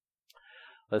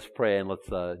Let's pray and let's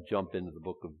jump into the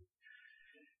book of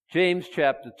James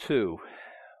chapter 2.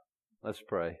 Let's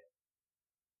pray.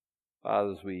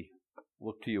 Father, as we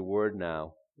look to your word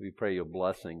now, we pray your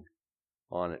blessing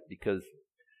on it because,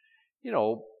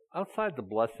 outside the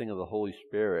blessing of the Holy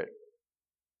Spirit,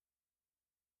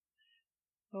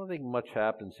 I don't think much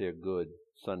happens here good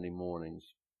Sunday mornings.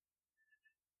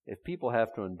 If people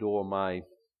have to endure my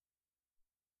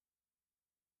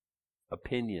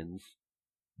opinions,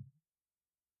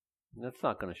 that's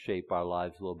not going to shape our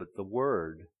lives a little bit. The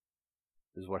Word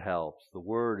is what helps. The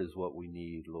Word is what we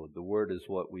need, Lord. The Word is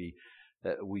what we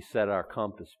set our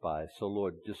compass by. So,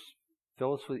 Lord, just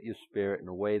fill us with your Spirit in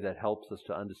a way that helps us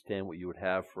to understand what you would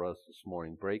have for us this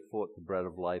morning. Break forth the bread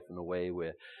of life in a way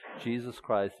where Jesus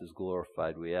Christ is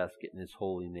glorified. We ask it in his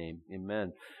holy name.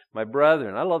 Amen. My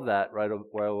brethren, I love that right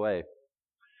away.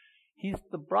 He's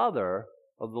the brother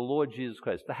of the Lord Jesus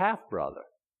Christ, the half-brother.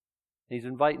 He's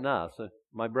inviting us,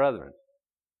 my brethren.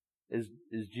 Is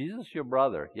Jesus your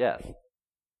brother? Yes.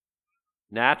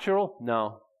 Natural?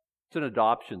 No. It's an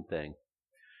adoption thing.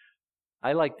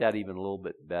 I like that even a little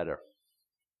bit better.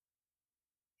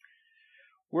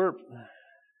 We'll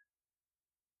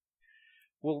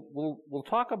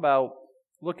talk about,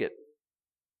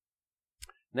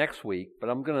 next week, but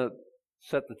I'm going to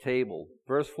set the table.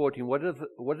 Verse 14, what does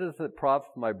it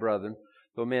profit, my brethren,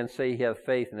 though a man say he hath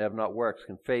faith and have not works?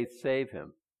 Can faith save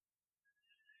him?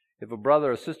 If a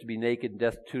brother or sister be naked and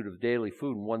destitute of daily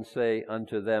food, and one say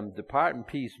unto them, depart in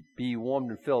peace, be ye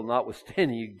warmed and filled,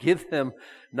 notwithstanding you give them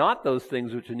not those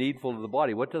things which are needful to the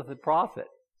body, what doth it profit?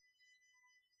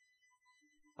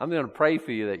 I'm going to pray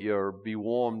for you that you'll be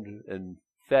warmed and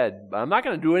fed, but I'm not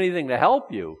going to do anything to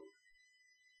help you.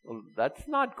 Well, that's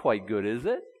not quite good, is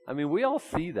it? I mean, we all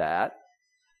see that.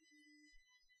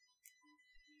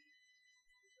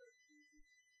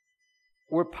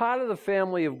 We're part of the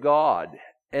family of God.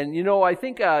 And, I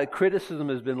think criticism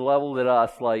has been leveled at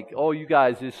us like, oh, you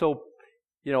guys, you're so,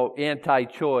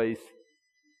 anti-choice.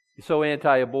 You're so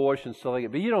anti-abortion, stuff like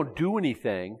that. But you don't do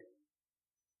anything.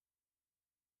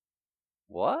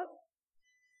 What?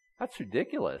 That's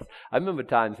ridiculous. I remember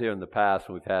times here in the past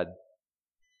when we've had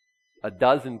a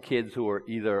dozen kids who are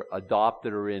either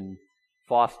adopted or in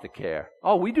foster care.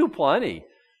 Oh, we do plenty.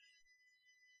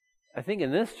 I think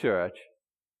in this church,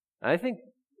 and I think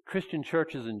Christian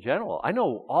churches in general, I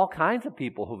know all kinds of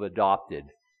people who've adopted,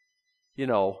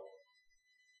 and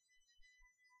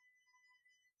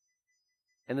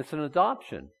it's an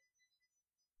adoption.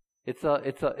 It's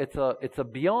a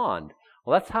beyond.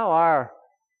 Well, that's how our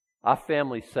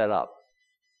family's set up.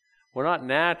 We're not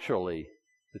naturally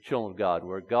the children of God.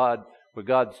 We're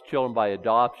God's children by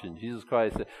adoption. Jesus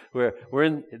Christ, we're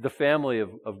in the family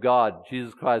of God.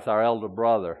 Jesus Christ, our elder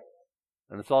brother.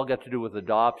 And it's all got to do with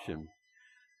adoption.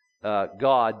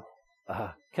 God,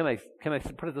 can I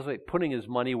put it this way? Putting his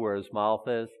money where his mouth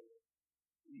is.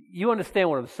 You understand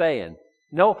what I'm saying?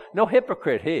 No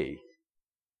hypocrite he.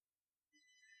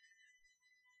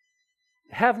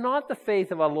 Have not the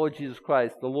faith of our Lord Jesus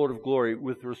Christ, the Lord of glory,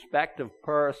 with respect of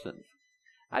persons.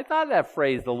 I thought that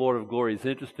phrase, the Lord of glory, is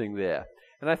interesting there.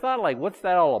 And I thought, what's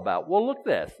that all about? Well, look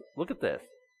at this.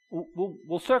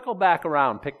 We'll circle back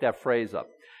around and pick that phrase up.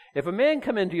 If a man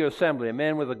come into your assembly, a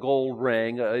man with a gold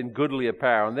ring, in goodly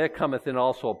apparel, and there cometh in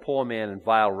also a poor man in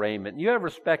vile raiment, and you have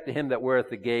respect to him that weareth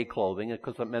the gay clothing,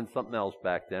 because it meant something else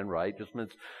back then, right? Just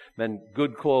meant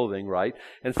good clothing, right?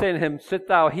 And say to him, sit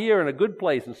thou here in a good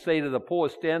place, and say to the poor,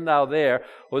 stand thou there,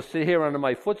 or sit here under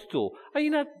my footstool. Are you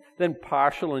not then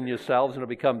partial in yourselves and to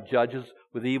become judges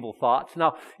with evil thoughts?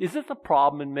 Now, is this a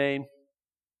problem in Maine?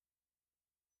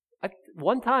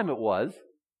 One time it was.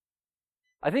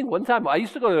 I think one time I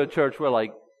used to go to a church where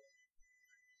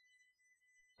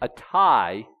a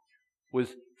tie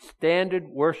was standard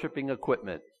worshiping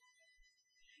equipment.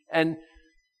 And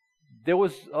there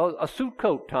was a suit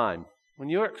coat time when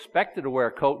you're expected to wear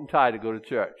a coat and tie to go to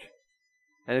church.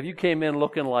 And if you came in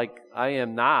looking like I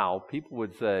am now, people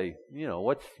would say,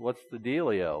 what's the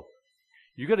dealio?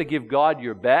 You got to give God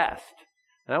your best.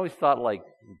 And I always thought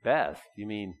best, you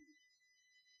mean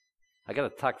I got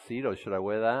a tuxedo, should I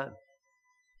wear that?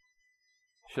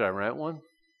 Should I rent one?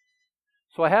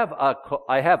 So I have a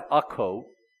coat,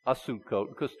 a suit coat,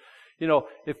 because,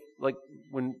 if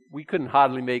when we couldn't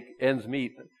hardly make ends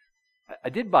meet, I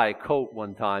did buy a coat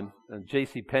one time,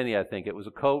 J.C. Penney, I think. It was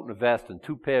a coat and a vest and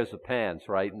 2 pairs of pants,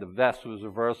 right? And the vest was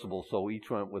reversible, so each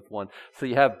went with one. So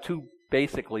you have 2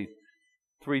 basically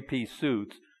 3-piece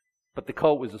suits, but the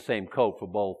coat was the same coat for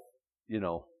both,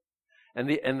 And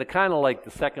the kind of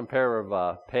the second pair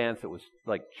of pants, it was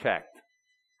checked.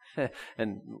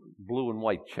 And blue and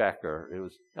white checker. It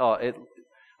was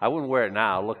I wouldn't wear it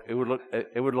now. It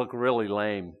would look really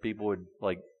lame. People would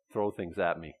like throw things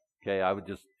at me. Okay, I would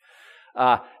just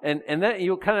and then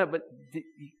you kind of, but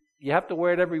you have to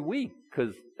wear it every week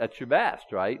because that's your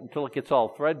best, right? Until it gets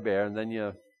all threadbare, and then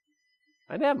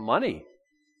I didn't have money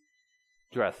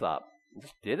to dress up. I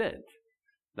just didn't.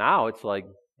 Now it's like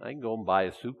I can go and buy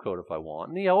a suit coat if I want,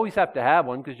 and you always have to have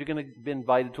one because you're going to be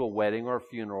invited to a wedding or a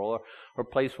funeral or a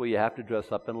place where you have to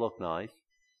dress up and look nice.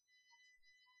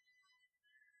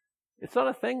 It's not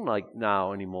a thing like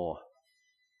now anymore.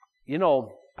 You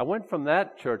know, I went from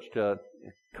that church to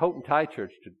coat and tie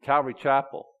church to Calvary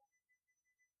Chapel.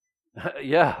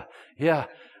 yeah.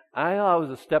 I know I was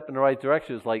a step in the right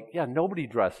direction. It's like, nobody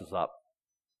dresses up.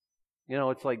 You know,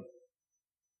 it's like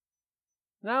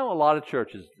now a lot of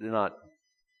churches, they're not.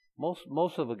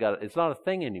 Most of them it's not a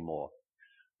thing anymore.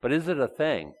 But is it a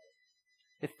thing?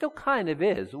 It still kind of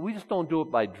is. We just don't do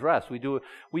it by dress. We do it.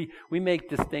 We make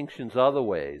distinctions other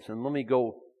ways. And let me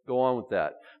go on with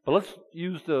that. But let's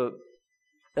use the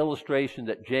illustration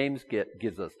that James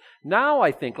gives us. Now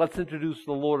I think let's introduce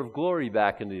the Lord of Glory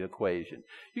back into the equation.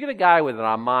 You get a guy with an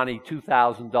Armani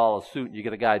 $2,000 suit, and you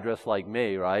get a guy dressed like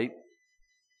me, right?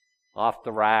 Off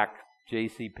the rack,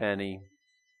 J.C. Penney,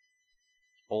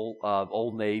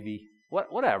 Old Navy,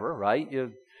 whatever, right?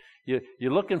 You're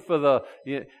looking for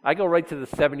I go right to the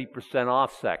 70%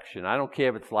 off section. I don't care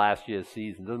if it's last year's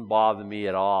season; it doesn't bother me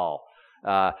at all.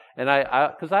 And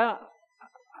I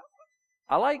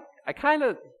kind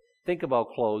of think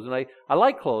about clothes, and I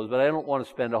like clothes, but I don't want to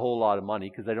spend a whole lot of money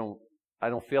because I don't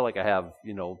feel like I have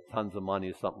tons of money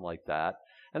or something like that.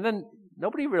 And then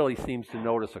nobody really seems to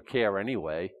notice or care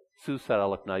anyway. Sue said I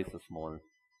look nice this morning.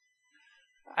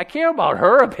 I care about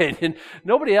her opinion.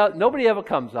 Nobody ever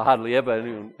comes. Hardly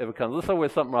anyone ever comes. Let's say I wear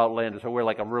something outlandish. I wear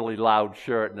like a really loud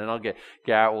shirt, and then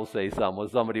Garrett will say something, or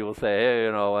somebody will say,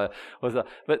 hey, what's up?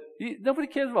 But nobody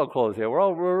cares about clothes here. We're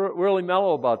all really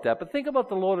mellow about that. But think about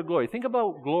the Lord of Glory. Think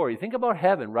about glory. Think about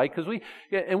heaven, right? Because we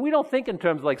don't think in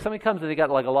terms of like somebody comes and they got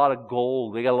like a lot of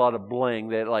gold, they got a lot of bling.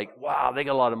 They're like, wow, they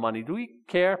got a lot of money. Do we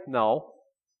care? No.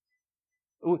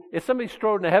 If somebody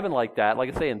strode into heaven like that,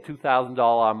 like I say, in $2,000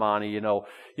 Armani,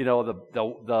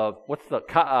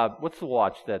 what's the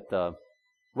watch that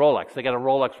Rolex? They got a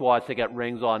Rolex watch. They got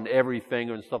rings on every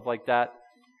finger and stuff like that,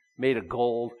 made of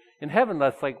gold. In heaven,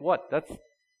 that's like what? That's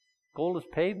gold is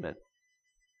pavement.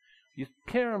 You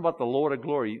caring about the Lord of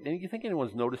Glory? You think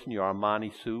anyone's noticing your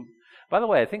Armani suit? By the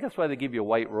way, I think that's why they give you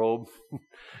white robes.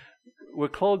 We're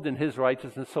clothed in His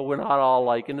righteousness, so we're not all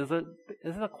like, and there's an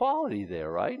equality there,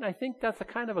 right? And I think that's a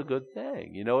kind of a good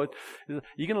thing. You're going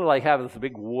to like have this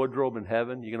big wardrobe in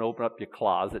heaven. You're going to open up your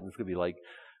closet, and it's going to be like,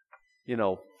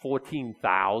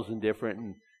 14,000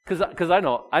 different. Because I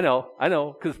know,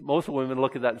 because most women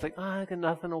look at that and say, I got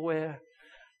nothing to wear.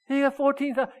 You got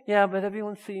 14,000. Yeah, but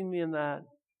everyone's seen me in that.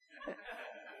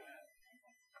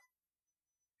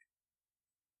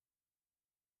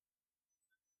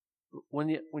 When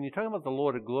you're talking about the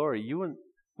Lord of Glory,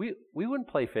 we wouldn't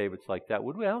play favorites like that,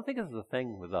 would we? I don't think it's a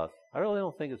thing with us. I really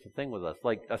don't think it's a thing with us.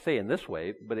 Like I say in this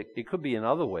way, but it could be in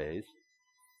other ways.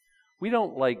 We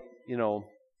don't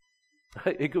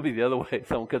it could be the other way. If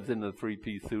someone comes in a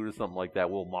 3-piece suit or something like that,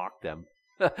 we'll mock them.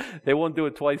 They won't do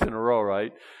it twice in a row,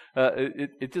 right?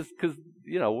 It just because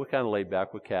we're kind of laid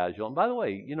back, we're casual. And by the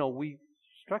way, we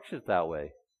structure it that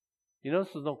way. You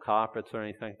notice there's no carpets or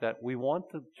anything like that. We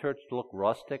want the church to look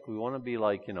rustic. We want to be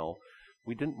like,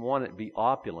 we didn't want it to be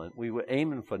opulent. We were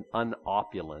aiming for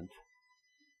unopulent.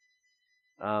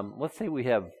 Let's say we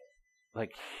have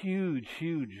like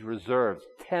huge reserves,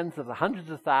 hundreds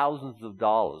of thousands of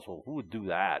dollars. Well, who would do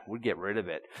that? We'd get rid of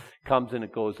it. Comes in,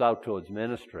 it goes out towards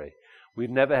ministry. We've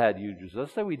never had huge reserves.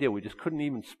 Let's say we did. We just couldn't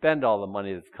even spend all the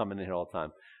money that's coming in here all the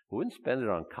time. We wouldn't spend it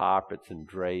on carpets and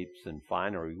drapes and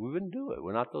finery. We wouldn't do it.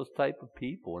 We're not those type of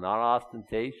people. We're not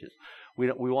ostentatious. We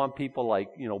want people like,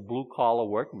 blue-collar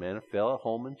workmen to feel at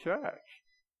home in church.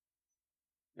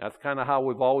 That's kind of how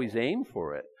we've always aimed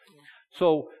for it.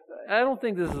 So I don't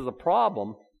think this is a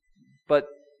problem, but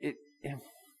it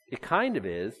kind of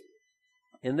is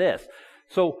in this.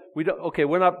 So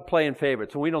we're not playing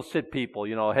favorites, and we don't sit people,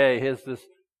 hey, here's this.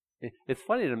 It's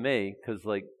funny to me because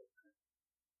like,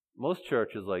 most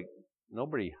churches, like,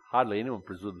 hardly anyone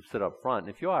presumes to sit up front.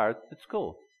 And if you are, it's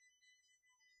cool.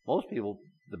 Most people,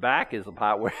 the back is the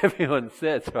part where everyone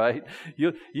sits, right?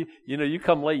 You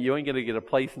come late, you ain't going to get a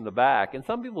place in the back. And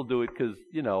some people do it because,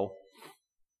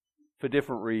 for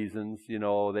different reasons.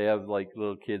 They have, like,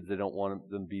 little kids, they don't want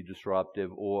them to be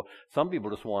disruptive. Or some people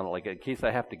just want, like, in case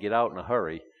I have to get out in a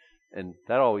hurry. And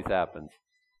that always happens.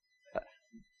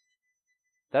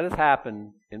 That has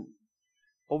happened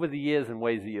over the years in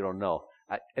ways that you don't know.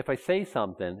 if I say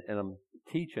something and I'm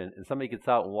teaching and somebody gets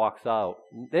out and walks out,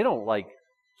 they don't like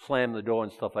slam the door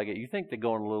and stuff like that. You think they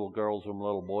go in a little girl's room,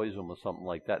 little boy's room or something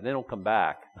like that, and they don't come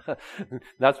back.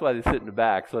 That's why they sit in the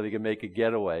back, so they can make a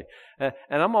getaway. And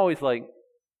I'm always like,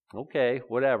 okay,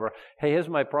 whatever. Hey, here's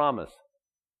my promise.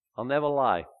 I'll never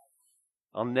lie.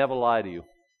 I'll never lie to you.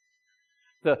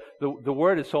 The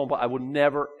word is so important. I would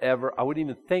never, ever, I wouldn't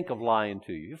even think of lying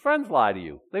to you. Your friends lie to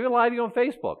you. They even lie to you on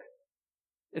Facebook.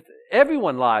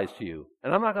 Everyone lies to you,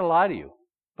 and I'm not going to lie to you.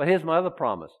 But here's my other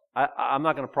promise. I'm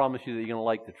not going to promise you that you're going to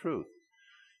like the truth.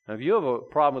 Now, if you have a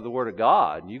problem with the Word of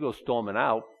God and you go storming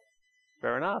out,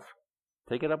 fair enough.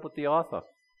 Take it up with the author.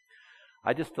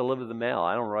 I just deliver the mail.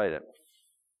 I don't write it.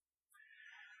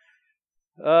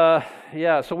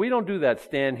 Yeah, so we don't do that.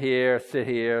 Stand here, sit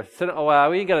here. Oh,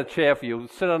 wow, we ain't got a chair for you.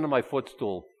 Sit under my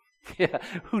footstool. Yeah,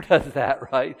 who does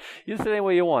that, right? You sit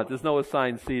anywhere you want. There's no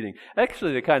assigned seating.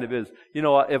 Actually, there kind of is. You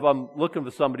know, if I'm looking for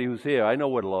somebody who's here, I know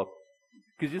where to look.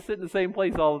 Because you sit in the same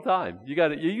place all the time.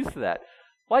 You're used to that.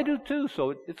 Well, I do too,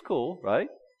 so it's cool, right?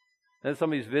 And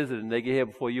somebody's visiting, they get here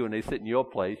before you, and they sit in your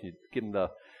place. You give them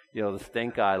the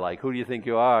stink eye, like, who do you think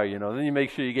you are? Then you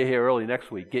make sure you get here early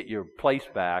next week, get your place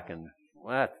back, and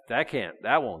well,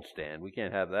 that won't stand. We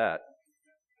can't have that.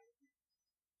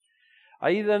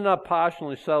 I either not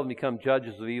partially seldom become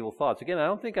judges of evil thoughts. Again, I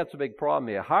don't think that's a big problem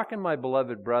here. Hearken, my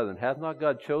beloved brethren, hath not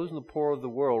God chosen the poor of the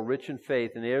world, rich in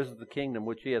faith, and heirs of the kingdom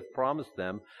which he hath promised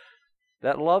them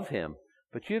that love him?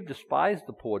 But you have despised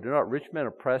the poor. Do not rich men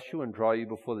oppress you and draw you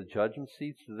before the judgment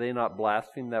seats? Do they not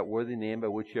blaspheme that worthy name by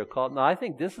which you are called? Now, I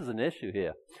think this is an issue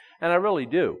here, and I really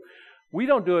do. We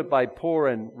don't do it by poor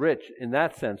and rich in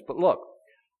that sense, but look,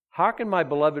 hearken, my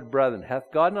beloved brethren,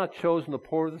 hath God not chosen the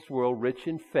poor of this world, rich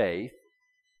in faith,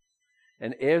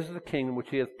 and heirs of the kingdom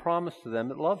which he hath promised to them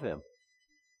that love him?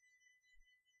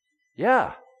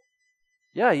 Yeah,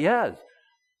 he has.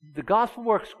 The gospel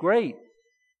works great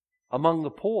among the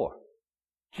poor.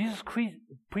 Jesus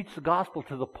preached the gospel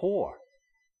to the poor.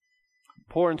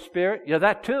 Poor in spirit, yeah,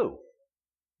 that too.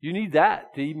 You need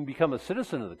that to even become a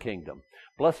citizen of the kingdom.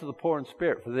 Blessed are the poor in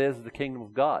spirit, for theirs is the kingdom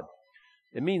of God.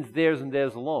 It means theirs and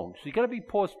theirs alone. So you got to be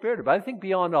poor-spirited. But I think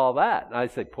beyond all that, and I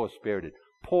say poor-spirited,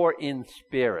 poor in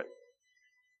spirit.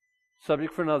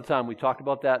 Subject for another time. We talked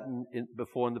about that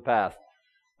before in the past.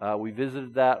 We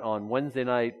visited that on Wednesday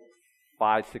night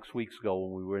 5-6 weeks ago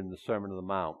when we were in the Sermon on the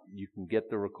Mount. You can get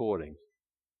the recordings.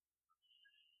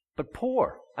 But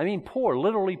poor. I mean poor,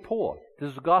 literally poor.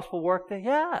 Does the gospel work there?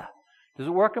 Yeah. Does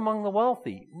it work among the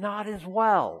wealthy? Not as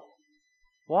well.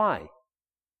 Why?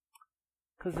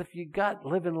 Because if you got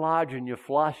living large and you're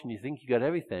flush and you think you got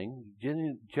everything,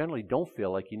 you generally don't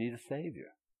feel like you need a Savior.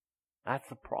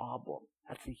 That's a problem.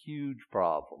 That's a huge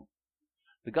problem.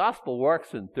 The gospel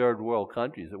works in third world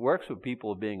countries. It works when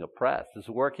people are being oppressed. Does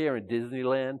it work here in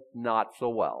Disneyland? Not so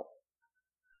well.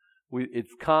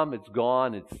 It's come, it's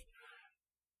gone.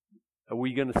 Are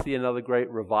we going to see another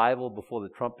great revival before the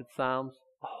trumpet sounds?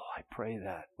 Oh, I pray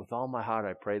that. With all my heart,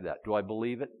 I pray that. Do I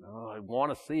believe it? Oh, I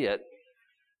want to see it.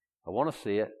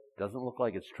 Doesn't look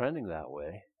like it's trending that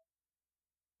way.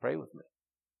 Pray with me.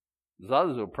 There's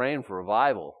others who are praying for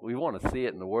revival. We want to see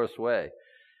it in the worst way.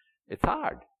 It's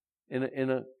hard. In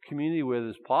a community where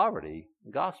there's poverty,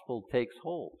 the gospel takes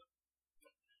hold.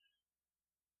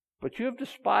 But you have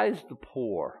despised the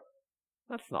poor.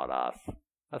 That's not us.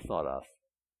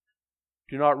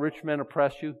 Do not rich men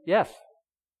oppress you? Yes.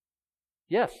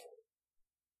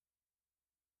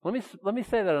 Let me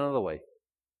say that another way.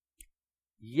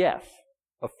 Yes.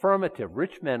 Affirmative.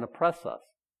 Rich men oppress us.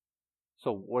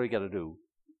 So what do you got to do?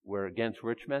 We're against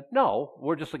rich men? No,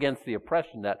 we're just against the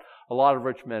oppression that a lot of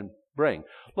rich men bring.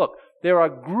 Look, there are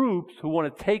groups who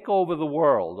want to take over the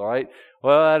world, all right?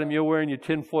 Well, Adam, you're wearing your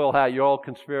tinfoil hat. You're all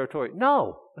conspiratorial.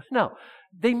 No.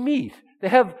 They meet. They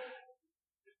have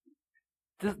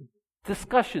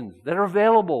discussions that are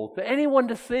available to anyone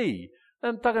to see.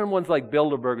 I'm talking to ones like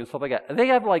Bilderberg and stuff like that. They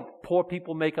have like poor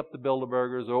people make up the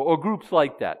Bilderbergers or groups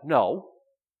like that. No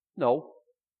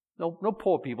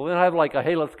poor people. They don't have like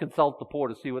hey, let's consult the poor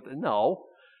to see what. No,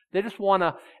 they just want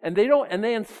to, and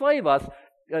they enslave us.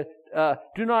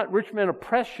 Do not rich men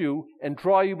oppress you and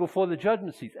draw you before the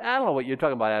judgment seats. I don't know what you're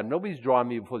talking about, Adam. Nobody's drawing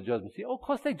me before the judgment seat. Oh, of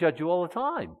course they judge you all the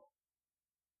time.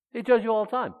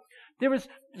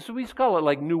 So we call it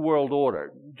like New World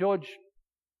Order. George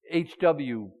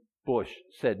H.W. Bush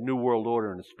said New World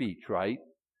Order in a speech, right?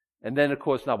 And then, of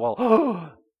course,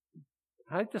 now,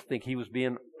 I just think he was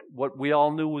being what we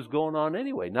all knew was going on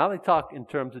anyway. Now they talk in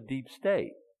terms of deep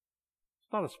state.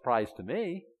 It's not a surprise to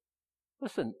me.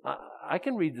 Listen, I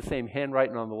can read the same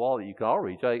handwriting on the wall that you can all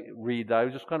read. I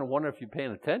was just kind of wondering if you're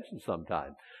paying attention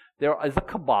sometime. There is a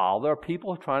cabal. There are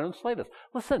people trying to enslave us.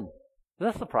 Listen,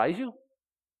 does that surprise you?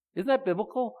 Isn't that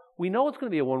biblical? We know it's going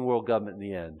to be a one-world government in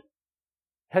the end.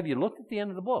 Have you looked at the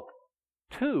end of the book?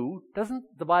 2, doesn't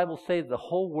the Bible say the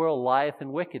whole world lieth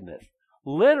in wickedness?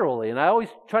 Literally, and I always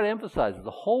try to emphasize it,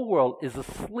 the whole world is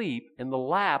asleep in the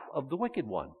lap of the wicked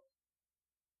one.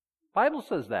 The Bible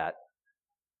says that.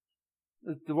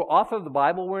 The author of the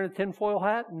Bible wearing a tinfoil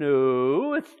hat?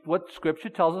 No, it's what Scripture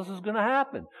tells us is going to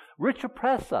happen. Rich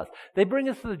oppress us. They bring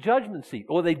us to the judgment seat,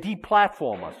 or they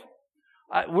deplatform us.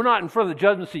 We're not in front of the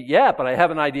judgment seat yet, but I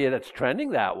have an idea that's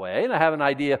trending that way, and I have an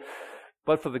idea,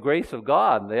 but for the grace of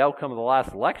God and the outcome of the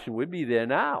last election, we'd be there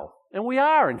now. And we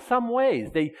are in some ways.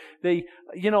 Believe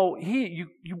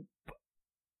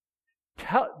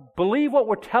what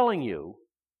we're telling you,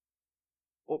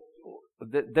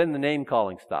 then the name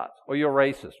calling starts, or you're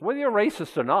racist, whether you're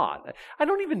racist or not. I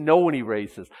don't even know any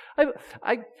racists.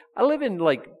 I live in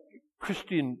like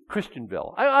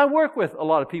Christianville. I work with a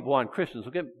lot of people who aren't Christians.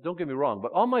 Don't get me wrong,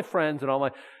 but all my friends and all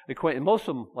my acquaintances, most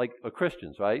of them like are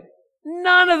Christians, right?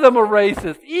 None of them are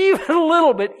racist, even a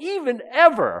little bit, even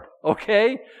ever.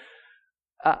 Okay,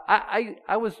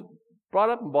 I was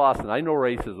brought up in Boston. I know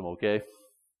racism. Okay,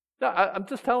 no, I'm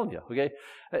just telling you. Okay,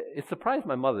 it surprised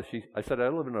my mother. I said I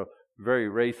live in a very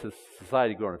racist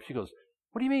society growing up. She goes,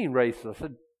 "What do you mean racist?" I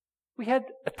said, "We had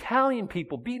Italian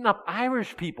people beating up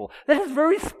Irish people. That is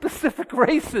very specific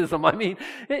racism. I mean,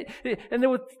 and there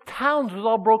were towns was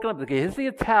all broken up. Okay, here's the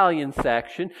Italian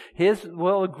section. Here's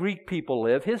where the Greek people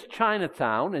live. Here's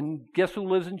Chinatown, and guess who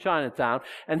lives in Chinatown?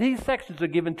 And these sections are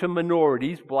given to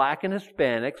minorities, black and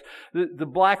Hispanics. The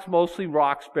blacks mostly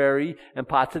Roxbury and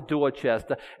parts of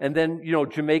Dorchester, and then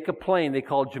Jamaica Plain. They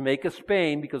call it Jamaica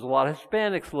Spain because a lot of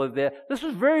Hispanics live there. This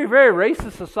is very, very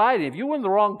racist society. If you were in the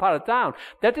wrong part of town,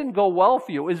 that didn't go well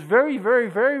for you. It's very, very,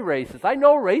 very racist. I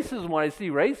know racism when I see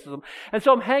racism. And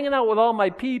so I'm hanging out with all my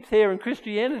peeps here in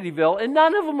Christianityville, and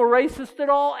none of them are racist at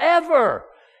all, ever.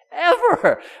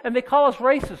 Ever. And they call us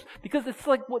racist because it's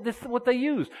like this is what they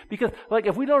use. Because like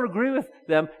if we don't agree with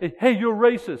them, hey, you're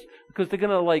racist, because they're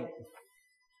going to like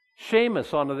shame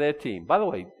us onto their team. By the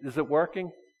way, is it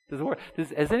working? Does it work?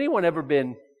 Has anyone ever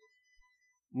been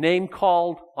name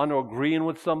called on agreeing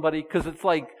with somebody? Because it's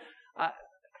like,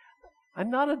 I'm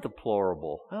not a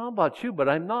deplorable. I don't know about you, but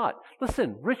I'm not.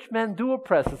 Listen, rich men do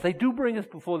oppress us. They do bring us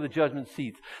before the judgment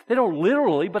seats. They don't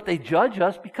literally, but they judge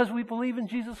us because we believe in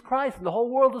Jesus Christ. And the whole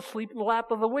world is asleep in the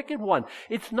lap of the wicked one.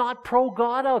 It's not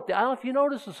pro-God out there. I don't know if you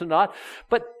notice this or not,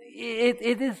 but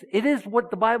it is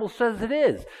what the Bible says it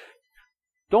is.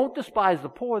 Don't despise the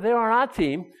poor. They're on our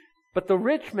team. But the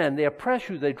rich men, they oppress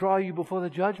you. They draw you before the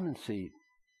judgment seat.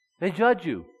 They judge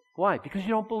you. Why? Because you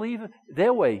don't believe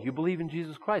their way. You believe in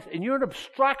Jesus Christ. And you're an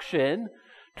obstruction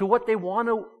to what they want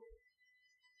to.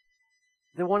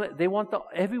 They want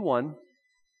everyone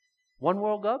one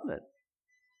world government.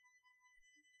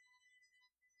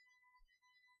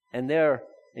 And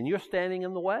you're standing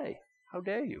in the way. How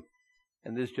dare you?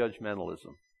 And there's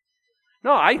judgmentalism.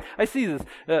 No, I see this.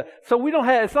 So we don't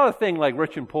have, it's not a thing like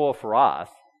rich and poor for us.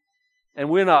 And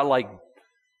we're not like,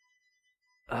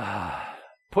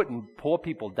 putting poor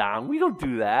people down. We don't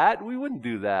do that. We wouldn't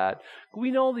do that.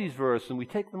 We know these verses and we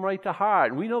take them right to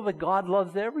heart. And we know that God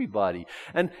loves everybody.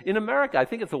 And in America, I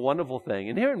think it's a wonderful thing.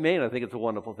 And here in Maine, I think it's a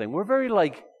wonderful thing. We're very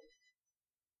like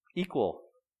equal.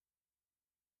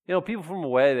 People from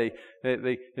away,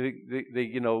 they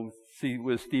see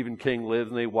where Stephen King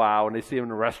lives and they wow, and they see him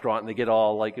in a restaurant and they get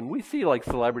all like, and we see like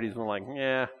celebrities and we're like,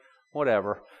 yeah,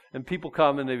 whatever. And people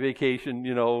come and they vacation,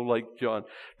 like John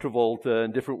Travolta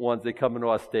and different ones. They come into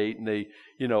our state and they,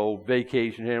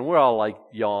 vacation here. And we're all like,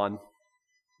 yawn.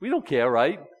 We don't care,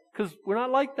 right? Because we're not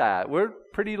like that. We're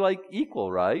pretty like equal,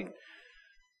 right?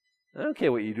 I don't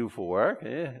care what you do for work.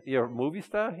 Yeah, you're a movie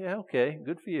star? Yeah, okay,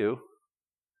 good for you.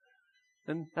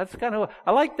 And that's kind of,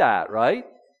 I like that, right?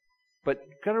 But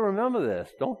you got to remember this.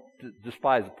 Don't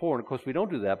despise the poor. And of course we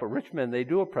don't do that. But rich men, they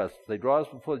do oppress us. They draw us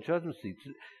before the judgment seat.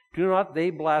 Do not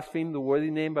they blaspheme the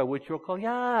worthy name by which you are called?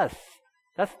 Yes.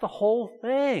 That's the whole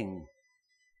thing.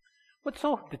 What's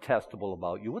so detestable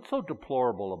about you? What's so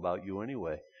deplorable about you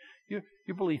anyway? Your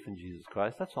belief in Jesus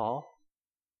Christ, that's all.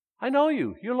 I know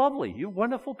you. You're lovely. You're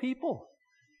wonderful people.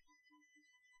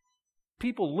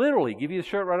 People literally give you a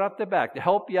shirt right off their back to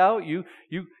help you out. You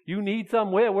need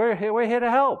some. We're here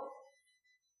to help.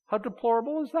 How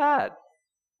deplorable is that?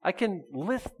 I can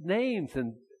list names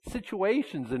and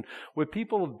situations and where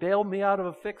people have bailed me out of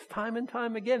a fix time and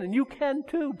time again, and you can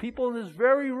too. People in this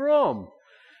very room.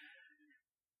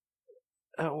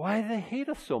 Why do they hate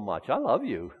us so much? I love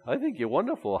you. I think you're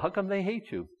wonderful. How come they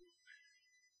hate you?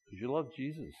 Because you love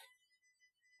Jesus.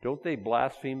 Don't they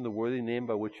blaspheme the worthy name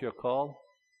by which you're called?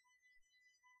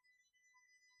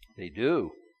 They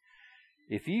do.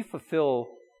 If ye fulfill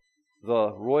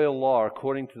the royal law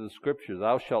according to the Scripture,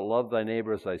 thou shalt love thy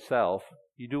neighbor as thyself,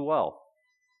 you do well.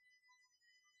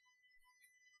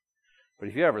 But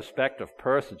if you have respect of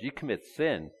persons, you commit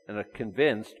sin and are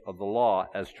convinced of the law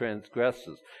as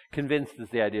transgressors. Convinced is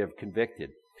the idea of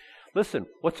convicted. Listen,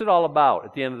 what's it all about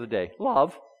at the end of the day?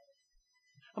 Love.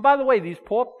 And by the way, these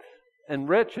poor and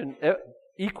rich and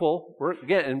equal,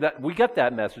 we get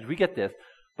that message, we get this.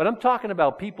 But I'm talking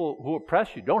about people who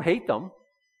oppress you. Don't hate them.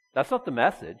 That's not the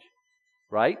message,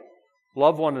 right?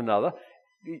 Love one another.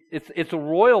 It's a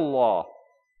royal law.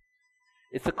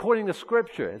 It's according to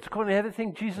Scripture. It's according to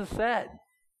everything Jesus said.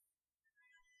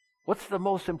 What's the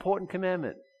most important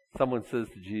commandment? Someone says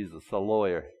to Jesus, a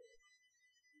lawyer.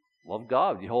 Love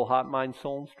God with your whole heart, mind,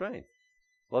 soul, and strength.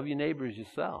 Love your neighbor as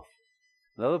yourself.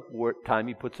 Another time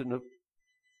he puts it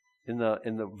in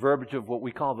the verbiage of what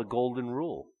we call the golden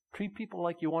rule. Treat people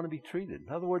like you want to be treated.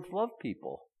 In other words, love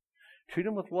people. Treat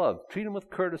them with love. Treat them with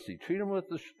courtesy. Treat them with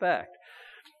respect.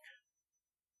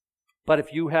 But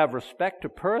if you have respect to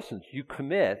persons, you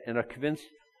commit and are convinced,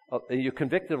 you're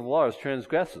convicted of law as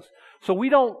transgressors. So we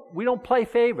don't play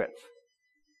favorites.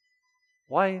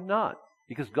 Why not?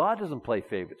 Because God doesn't play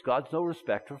favorites. God's no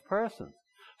respecter of persons.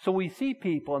 So we see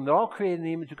people, and they're all created in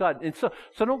the image of God. And so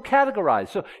don't categorize.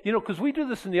 So, because we do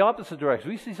this in the opposite direction.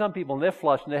 We see some people, and they're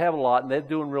flush, and they have a lot, and they're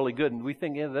doing really good, and we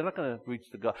think, they're not going to reach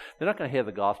the God. They're not going to hear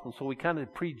the gospel. So we kind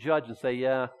of prejudge and say,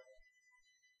 yeah,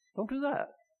 don't do that.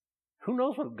 Who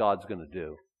knows what God's going to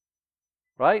do?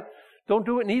 Right? Don't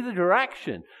do it in either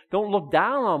direction. Don't look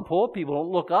down on poor people.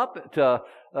 Don't look up to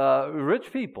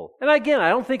rich people. And again, I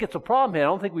don't think it's a problem here. I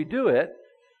don't think we do it.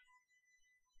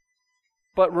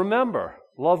 But remember,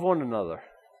 love one another.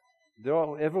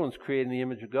 Everyone's created in the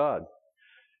image of God.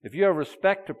 If you have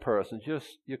respect to persons,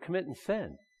 you're committing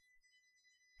sin.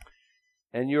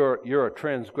 And you're a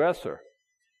transgressor.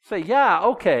 Say, yeah,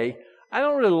 okay, I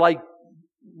don't really like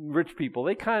rich people.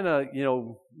 They kind of,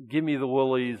 give me the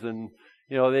willies, and,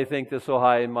 they think they're so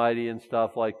high and mighty and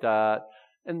stuff like that.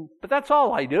 But that's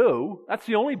all I do. That's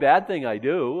the only bad thing I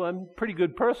do. I'm a pretty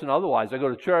good person otherwise. I go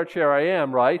to church, here I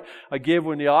am, right? I give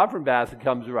when the offering basket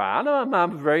comes around. I'm a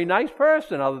very nice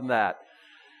person other than that.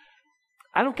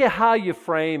 I don't care how you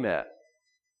frame it.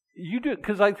 You do,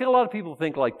 because I think a lot of people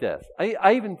think like this.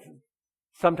 I even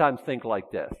sometimes think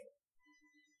like this.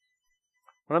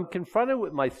 When I'm confronted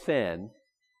with my sin,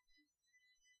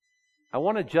 I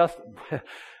want to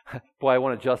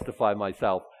justify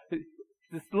myself.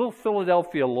 This little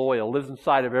Philadelphia lawyer lives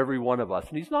inside of every one of us,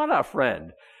 and he's not our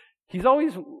friend. He's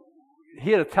always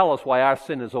here to tell us why our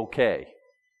sin is okay.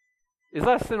 Is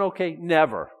our sin okay?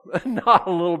 Never. Not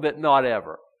a little bit, not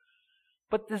ever.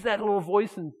 But there's that little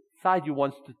voice inside you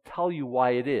wants to tell you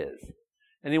why it is.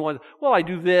 And he wants, well, I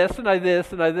do this, and I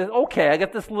this, and I this. Okay, I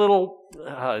got this little,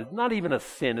 not even a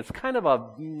sin. It's kind of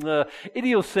a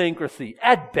idiosyncrasy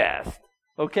at best.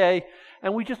 Okay?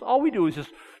 And all we do is just,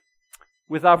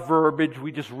 with our verbiage,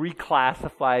 we just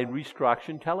reclassify and restructure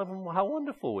and tell everyone how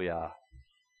wonderful we are.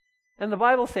 And the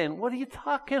Bible's saying, what are you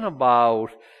talking about?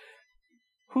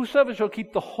 Whosoever shall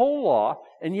keep the whole law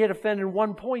and yet offend in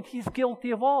one point, he's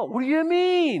guilty of all. What do you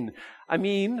mean? I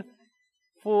mean,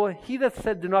 for he that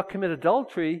said, do not commit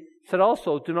adultery, said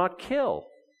also, do not kill.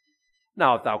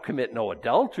 Now, if thou commit no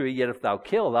adultery, yet if thou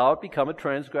kill, thou art become a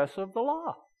transgressor of the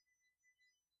law.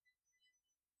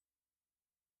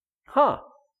 Huh.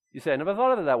 You say, I never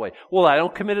thought of it that way. Well, I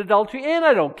don't commit adultery and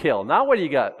I don't kill. Now what do you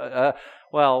got?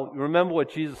 Well, remember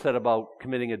what Jesus said about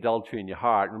committing adultery in your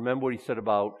heart. Remember what he said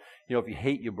about, if you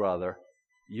hate your brother,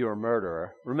 you're a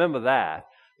murderer. Remember that.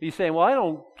 He's saying, well, I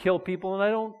don't kill people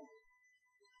and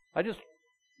I just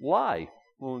lie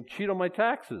or cheat on my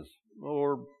taxes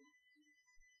or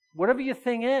whatever your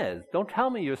thing is. Don't tell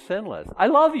me you're sinless. I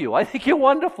love you. I think you're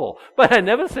wonderful. But I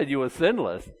never said you were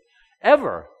sinless.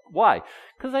 Ever. Why?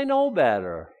 Because I know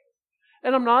better.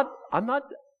 And I'm not,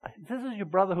 this is your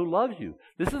brother who loves you.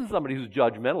 This isn't somebody who's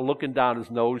judgmental, looking down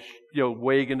his nose,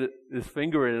 wagging his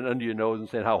finger in under your nose and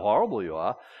saying how horrible you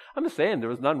are. I'm just saying there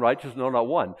is none righteous, no, not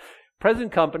one.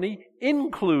 Present company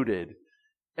included.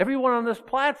 Everyone on this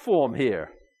platform here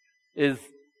is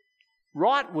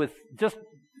wrought with just,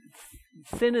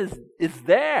 sin is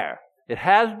there. It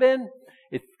has been.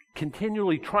 It's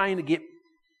continually trying to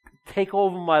take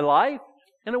over my life,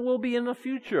 and it will be in the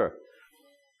future.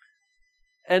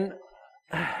 And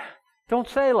don't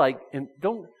say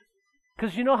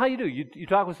because you know how you do. You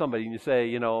talk with somebody and you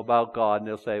say, about God, and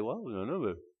they'll say, well,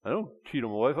 I don't cheat on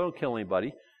my wife, I don't kill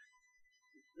anybody.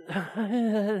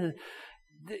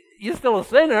 You're still a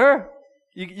sinner.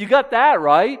 You got that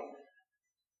right.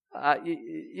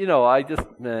 I just,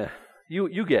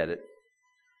 you get it.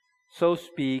 So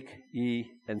speak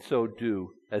ye and so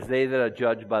do, as they that are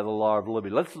judged by the law of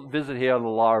liberty. Let's visit here on the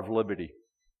law of liberty.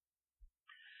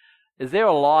 Is there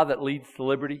a law that leads to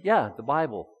liberty? Yeah, the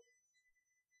Bible.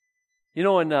 In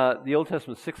the Old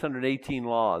Testament, 618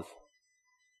 laws.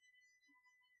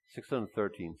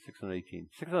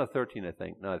 613, I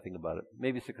think, now I think about it.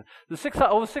 Maybe 600.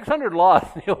 Over 600 laws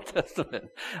in the Old Testament.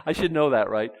 I should know that,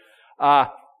 right?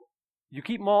 You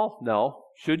keep them all? No.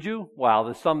 Should you? Well,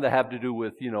 there's some that have to do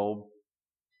with,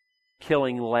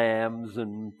 killing lambs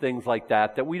and things like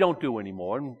that we don't do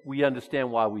anymore, and we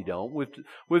understand why we don't.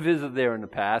 We've visited there in the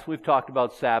past. We've talked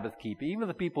about Sabbath keeping. Even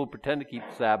the people who pretend to keep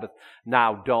the Sabbath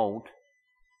now don't.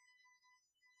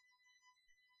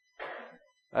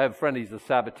 I have a friend, he's a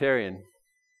Sabbatarian,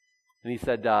 and he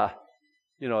said,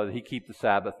 he keeps the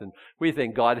Sabbath, and we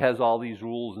think God has all these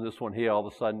rules, and this one here, all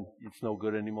of a sudden, it's no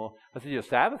good anymore. I said, you're a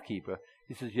Sabbath keeper?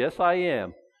 He says, yes, I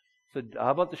am. I said, how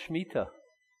about the Shemitah?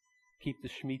 Keep the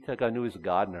Shemitah. I knew he was a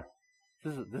gardener.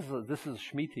 This is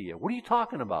a Shemitah year. What are you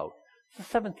talking about? It's the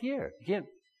seventh year. You can't.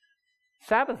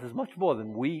 Sabbath is much more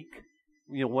than week.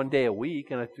 One day a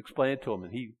week, and I explained it to him,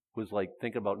 and he was like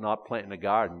thinking about not planting a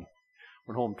garden.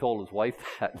 Went home and told his wife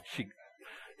that, and she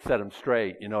set him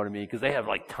straight, you know what I mean? Because they have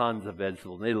like tons of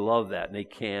vegetables, and they love that, and they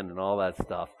can and all that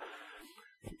stuff.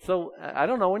 So I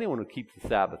don't know anyone who keeps the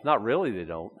Sabbath. Not really, they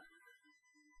don't.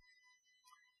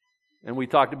 And we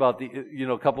talked about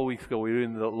a couple of weeks ago, we were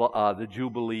in the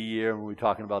Jubilee year, and we were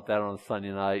talking about that on a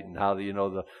Sunday night, and how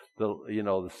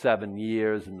the 7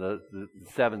 years and the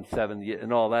 7 years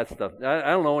and all that stuff.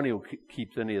 I don't know anyone who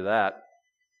keeps any of that.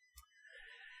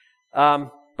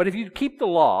 But if you keep the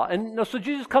law, so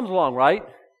Jesus comes along, right?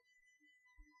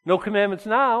 No commandments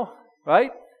now, right?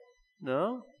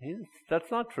 No, that's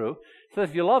not true. He says,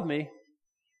 if you love me,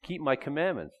 keep my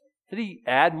commandments. Did he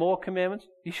add more commandments?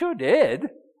 He sure did.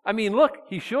 I mean, look,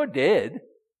 he sure did.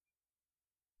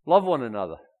 Love one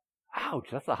another. Ouch,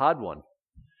 that's a hard one.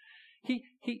 He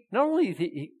not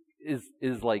only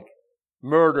is like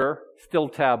murder still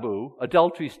taboo,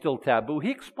 adultery still taboo,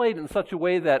 he explained it in such a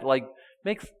way that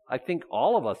makes, I think,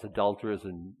 all of us adulterers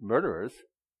and murderers.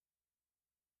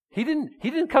 He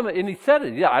didn't come, and he said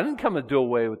it, I didn't come to do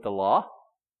away with the law.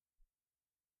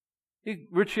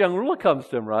 Rich young ruler comes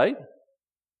to him, right?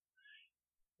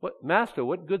 Master,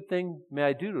 what good thing may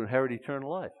I do to inherit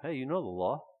eternal life? Hey, you know the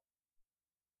law.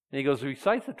 And he goes,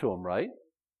 recites it to him, right?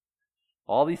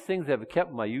 All these things have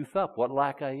kept my youth up. What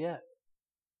lack I yet?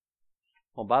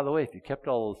 Well, by the way, if you kept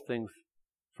all those things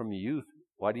from your youth,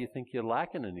 why do you think you're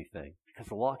lacking anything? Because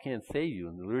the law can't save you,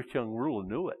 and the rich young ruler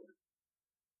knew it.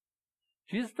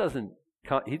 Jesus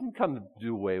he didn't come to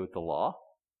do away with the law.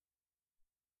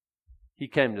 He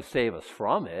came to save us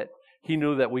from it. He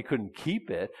knew that we couldn't keep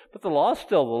it, but the law is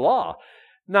still the law.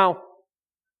 Now,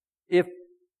 if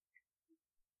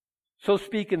so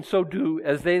speak and so do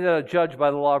as they that are judged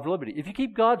by the law of liberty. If you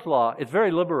keep God's law, it's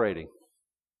very liberating.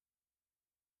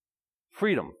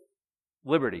 Freedom,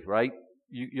 liberty, right?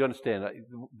 You understand that.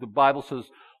 The Bible says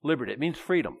liberty. It means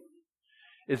freedom.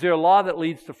 Is there a law that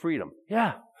leads to freedom?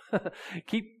 Yeah.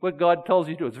 Keep what God tells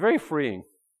you to do. It's very freeing.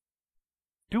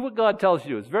 Do what God tells you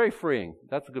to do. It's very freeing.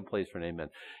 That's a good place for an amen.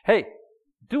 Hey,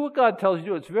 do what God tells you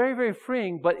to do. It's very, very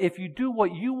freeing, but if you do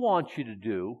what you want you to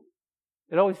do,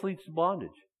 it always leads to bondage.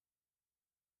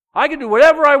 I can do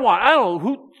whatever I want. I don't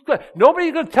know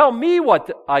nobody's going to tell me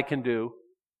what I can do.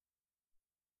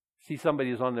 See, somebody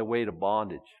who's on their way to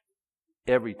bondage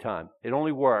every time. It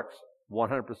only works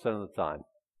 100% of the time.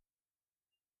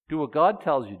 Do what God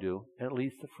tells you to do, and it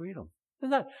leads to freedom.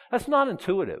 That's not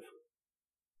intuitive.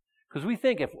 Because we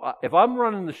think if I'm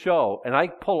running the show and I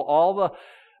pull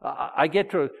I get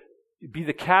to be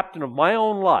the captain of my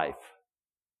own life,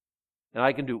 and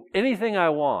I can do anything I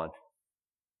want,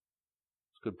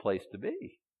 it's a good place to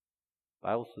be. The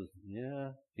Bible says,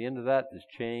 at the end of that, there's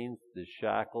chains, there's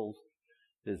shackles,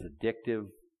 there's addictive.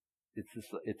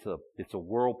 It's a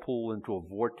whirlpool into a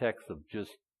vortex of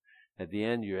just, at the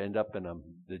end, you end up in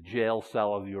the jail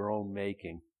cell of your own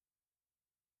making.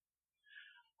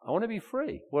 I want to be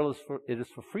free. Well, it is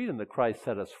for freedom that Christ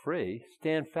set us free.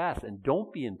 Stand fast and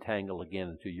don't be entangled again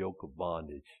into a yoke of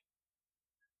bondage.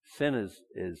 Sin is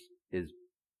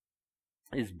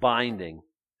binding.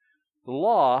 The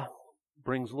law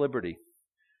brings liberty.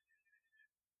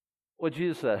 What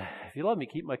Jesus said, if you love me,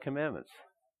 keep my commandments.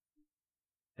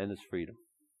 And there's freedom.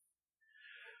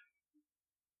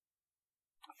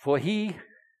 For he,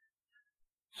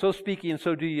 so speaking and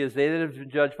so do ye, as they that have been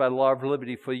judged by the law of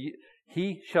liberty, for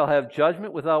he shall have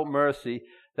judgment without mercy,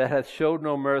 that hath showed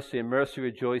no mercy, and mercy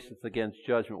rejoiceth against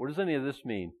judgment. What does any of this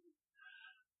mean?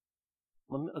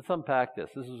 Let's unpack this.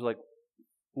 This is like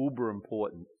uber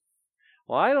important.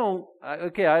 Well,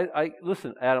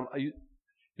 listen, Adam,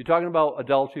 you're talking about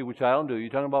adultery, which I don't do. You're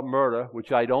talking about murder,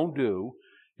 which I don't do.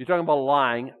 You're talking about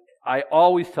lying. I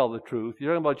always tell the truth.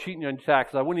 You're talking about cheating on your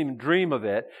taxes. I wouldn't even dream of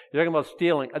it. You're talking about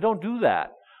stealing. I don't do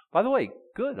that. By the way,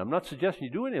 good. I'm not suggesting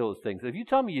you do any of those things. If you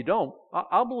tell me you don't,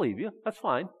 I'll believe you. That's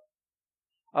fine.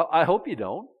 I hope you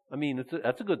don't. I mean,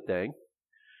 that's a good thing.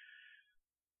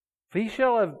 For he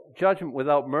shall have judgment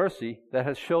without mercy that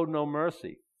has showed no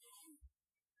mercy.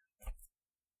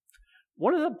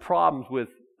 One of the problems with,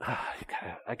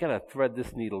 I got to thread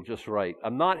this needle just right.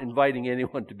 I'm not inviting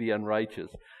anyone to be unrighteous.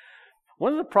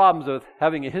 One of the problems with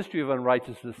having a history of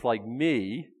unrighteousness like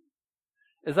me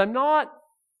is I know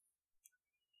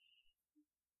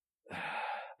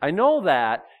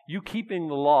that you keeping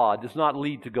the law does not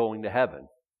lead to going to heaven.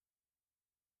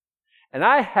 And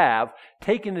I have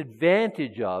taken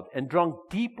advantage of and drunk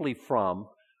deeply from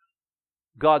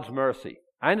God's mercy.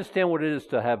 I understand what it is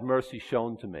to have mercy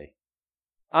shown to me.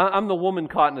 I'm the woman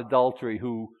caught in adultery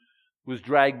who was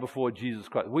dragged before Jesus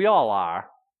Christ. We all are,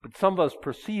 but some of us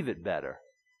perceive it better.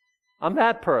 I'm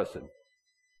that person.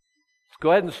 Just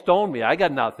go ahead and stone me. I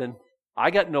got nothing.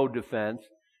 I got no defense.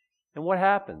 And what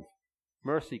happens?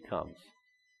 Mercy comes.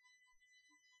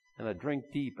 And I drink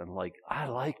deep and I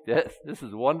like this. This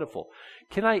is wonderful.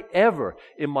 Can I ever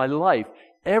in my life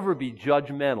ever be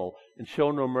judgmental and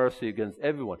show no mercy against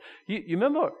everyone? You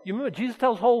remember Jesus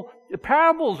tells whole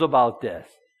parables about this.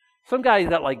 Some guy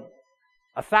got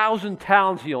 1,000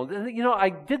 talents he owns. I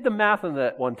did the math on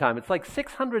that one time. It's like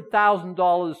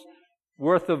 $600,000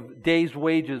 worth of days'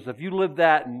 wages. If you lived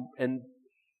that and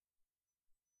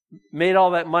made all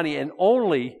that money and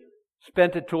only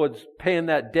spent it towards paying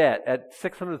that debt, at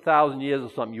 600,000 years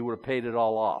or something, you would have paid it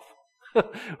all off.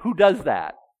 Who does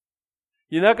that?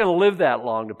 You're not going to live that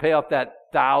long to pay off that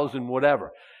 1,000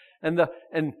 whatever. And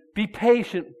be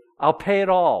patient. I'll pay it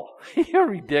all. You're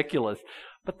ridiculous.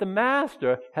 But the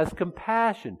master has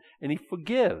compassion and he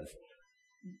forgives.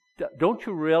 Don't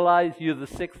you realize you're the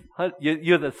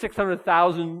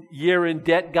 600,000 year in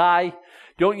debt guy?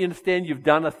 Don't you understand you've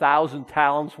done 1,000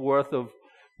 talents worth of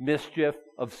mischief,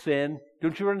 of sin?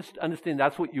 Don't you understand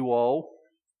that's what you owe?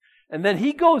 And then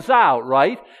he goes out,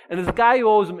 right? And there's a guy who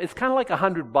owes him, it's kind of like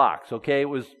 $100, okay? It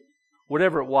was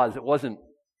whatever it was. It wasn't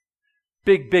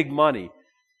big money.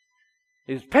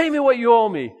 He says, pay me what you owe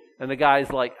me. And the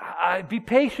guy's like, be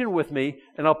patient with me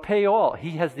and I'll pay all.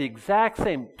 He has the exact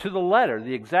same, to the letter,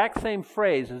 the exact same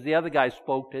phrase as the other guy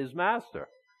spoke to his master.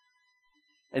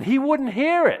 And he wouldn't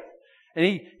hear it.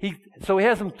 And so he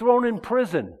has him thrown in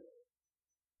prison.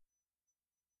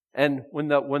 And when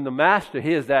the master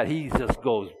hears that, he just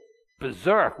goes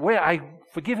berserk. I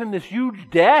forgive him this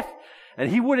huge debt? And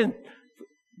he wouldn't.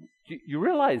 You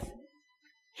realize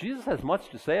Jesus has much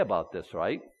to say about this,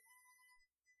 right?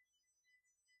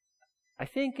 I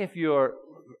think if you're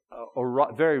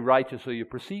very righteous or you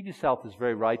perceive yourself as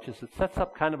very righteous, it sets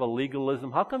up kind of a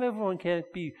legalism. How come everyone can't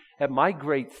be at my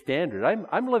great standard?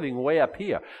 I'm living way up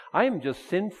here. I am just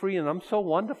sin-free and I'm so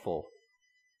wonderful.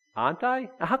 Aren't I?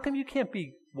 How come you can't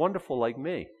be wonderful like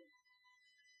me?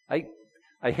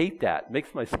 I hate that. It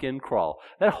makes my skin crawl.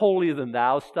 That holier than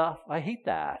thou stuff, I hate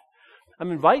that.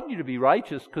 I'm inviting you to be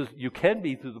righteous because you can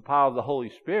be through the power of the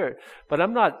Holy Spirit. But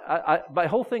I'm not. My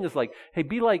whole thing is hey,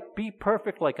 be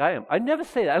perfect like I am. I never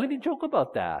say that. I don't even joke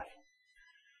about that.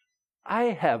 I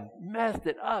have messed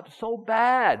it up so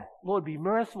bad. Lord, be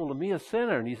merciful to me, a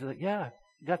sinner. And he says, yeah,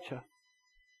 gotcha.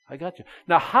 I got you.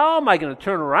 Now, how am I going to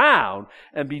turn around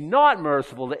and be not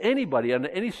merciful to anybody under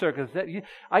any circumstance?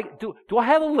 Do I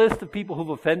have a list of people who've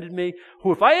offended me?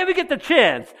 Who, if I ever get the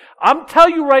chance, I'm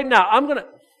telling you right now, I'm going to...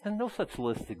 And no such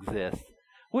list exists.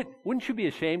 Wouldn't you be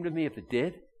ashamed of me if it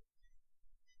did?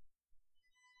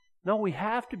 No, we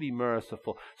have to be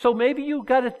merciful. So maybe you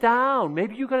got it down.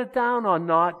 Maybe you got it down on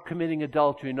not committing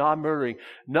adultery, not murdering,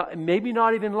 maybe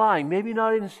not even lying, maybe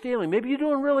not even stealing. Maybe you're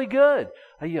doing really good.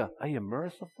 Are you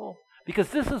merciful? Because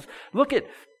this is, look at,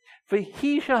 for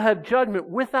he shall have judgment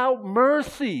without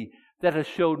mercy that has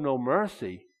showed no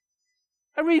mercy.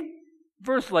 I read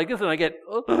verse like this and I get,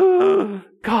 oh,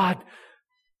 God,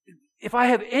 if I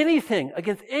have anything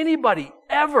against anybody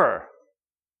ever,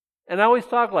 and I always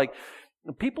talk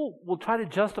people will try to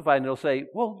justify and they'll say,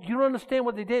 well, you don't understand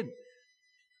what they did.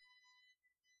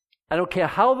 I don't care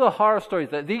how the horror stories,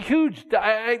 they're huge.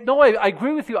 I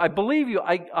agree with you. I believe you.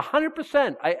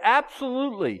 100%. I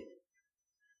absolutely.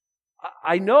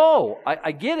 I know.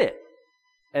 I get it.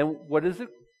 And what is it?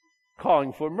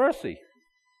 Calling for mercy.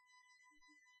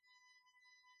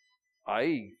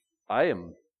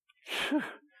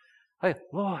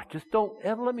 Lord, just don't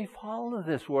ever let me fall into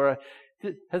this where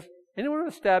has anyone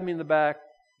ever stabbed me in the back?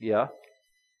 Yeah.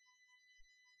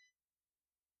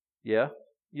 Yeah.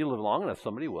 You live long enough,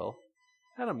 somebody will.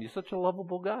 Adam, you're such a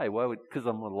lovable guy. Why would? Because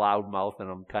I'm a loudmouth and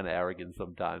I'm kind of arrogant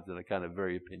sometimes, and I'm kind of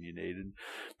very opinionated.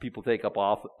 People take up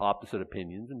opposite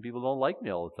opinions, and people don't like me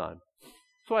all the time.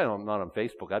 That's why I'm not on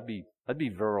Facebook. I'd be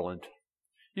virulent.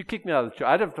 You kick me out of the church.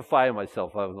 I'd have to fire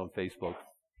myself if I was on Facebook.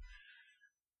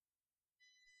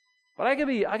 But I can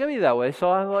be that way.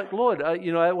 So I'm like, Lord,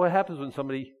 what happens when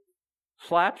somebody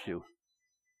slaps you?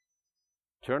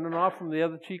 Turn it off from the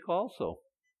other cheek also.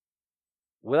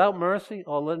 Without mercy,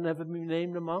 let it never be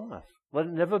named among us. Let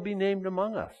it never be named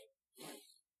among us.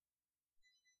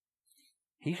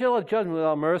 He shall have judgment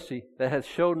without mercy that hath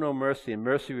showed no mercy, and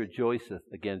mercy rejoiceth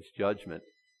against judgment.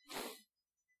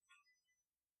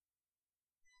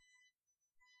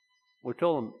 We're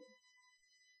told him,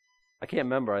 I can't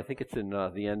remember, I think it's in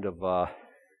the end of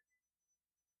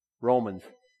Romans,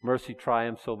 mercy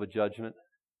triumphs over judgment.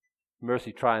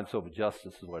 Mercy triumphs over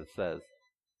justice is what it says.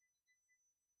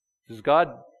 Does God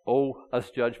owe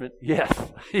us judgment?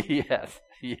 Yes, yes.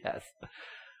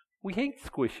 We hate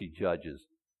squishy judges.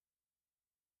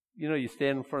 You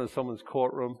stand in front of someone's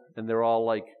courtroom and they're all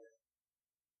like,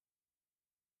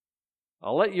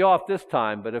 I'll let you off this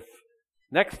time, but if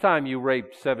next time you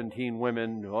raped 17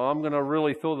 women, I'm going to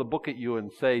really throw the book at you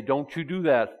and say, don't you do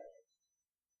that.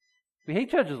 We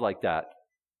hate judges like that.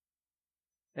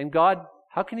 And God,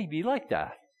 how can He be like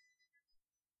that?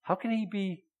 How can He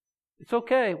be, it's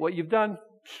okay, what you've done,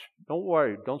 don't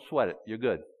worry, don't sweat it, you're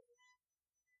good.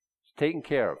 It's taken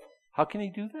care of. How can He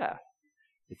do that?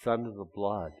 It's under the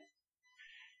blood.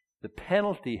 The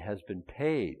penalty has been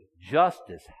paid.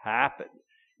 Justice happened.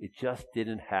 It just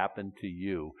didn't happen to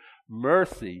you.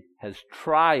 Mercy has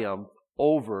triumphed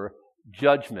over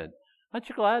judgment. Aren't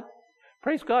you glad?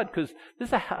 Praise God, because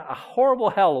there's a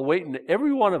horrible hell awaiting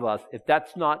every one of us if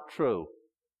that's not true.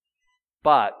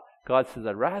 But God says,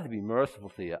 I'd rather be merciful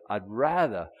to you. I'd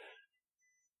rather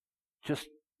just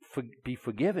be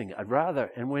forgiving.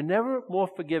 And we're never more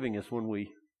forgiving as when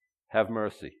we have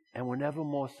mercy. And we're never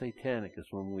more satanic as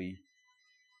when we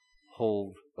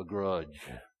hold a grudge.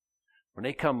 When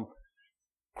they come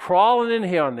crawling in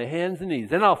here on their hands and knees,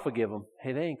 then I'll forgive them.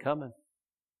 Hey, they ain't coming.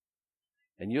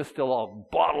 And you're still all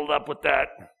bottled up with that.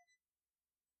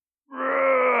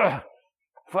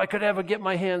 If I could ever get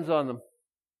my hands on them.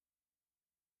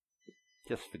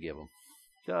 Just forgive them.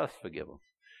 Just forgive them.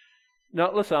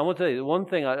 Now, listen, I want to tell you one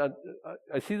thing. I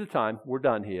see the time. We're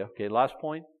done here. Okay, last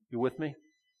point. You with me?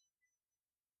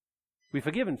 We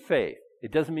forgive in faith.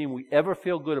 It doesn't mean we ever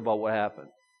feel good about what happened.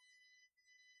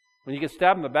 When you get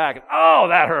stabbed in the back, oh,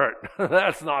 that hurt.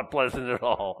 That's not pleasant at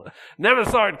all. Never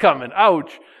saw it coming.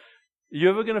 Ouch. You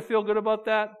ever going to feel good about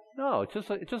that? No, it's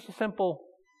just a simple,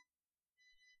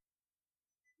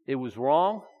 it was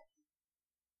wrong.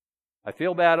 I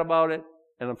feel bad about it,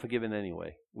 and I'm forgiven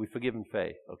anyway. We forgive in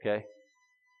faith, okay?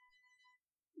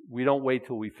 We don't wait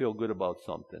till we feel good about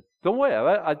something. Don't wait.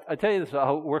 I tell you this,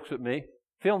 how it works with me.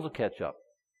 Feelings will catch up.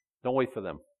 Don't wait for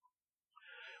them.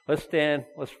 Let's stand.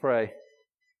 Let's pray.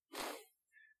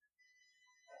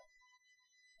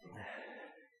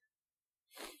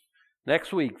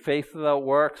 Next week, faith without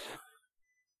works.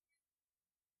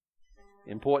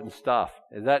 Important stuff.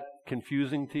 Is that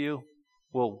confusing to you?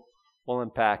 We'll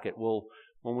unpack it. When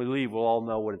we leave, we'll all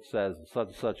know what it says in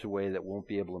such a way that we won't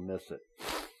be able to miss it.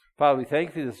 Father, we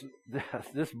thank you.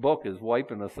 This book is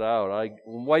wiping us out.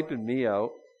 Wiping me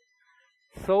out.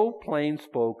 So plain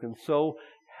spoken, so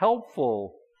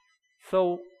helpful,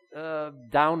 so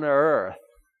down to earth.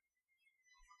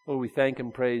 Lord, we thank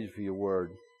and praise you for your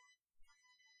word.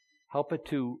 Help it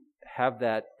to have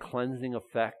that cleansing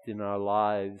effect in our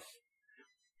lives.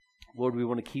 Lord, we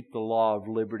want to keep the law of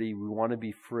liberty. We want to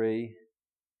be free.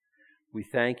 We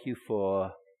thank you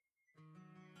for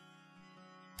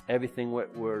everything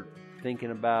what we're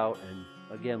thinking about. And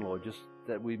again, Lord, just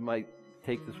that we might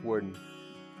take this word and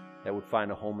that would find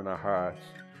a home in our hearts.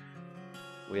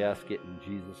 We ask it in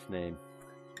Jesus' name.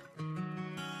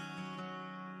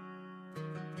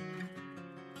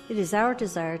 It is our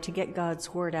desire to get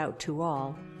God's Word out to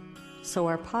all, so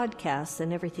our podcasts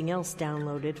and everything else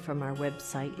downloaded from our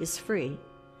website is free.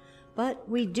 But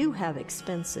we do have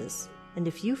expenses, and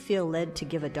if you feel led to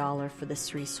give $1 for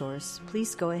this resource,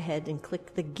 please go ahead and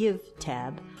click the Give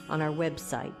tab on our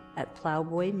website at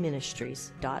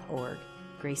plowboyministries.org.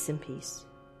 Grace and peace.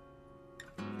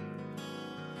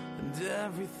 And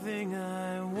everything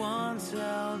I once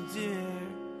held dear,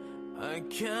 I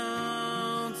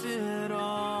count it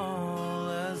all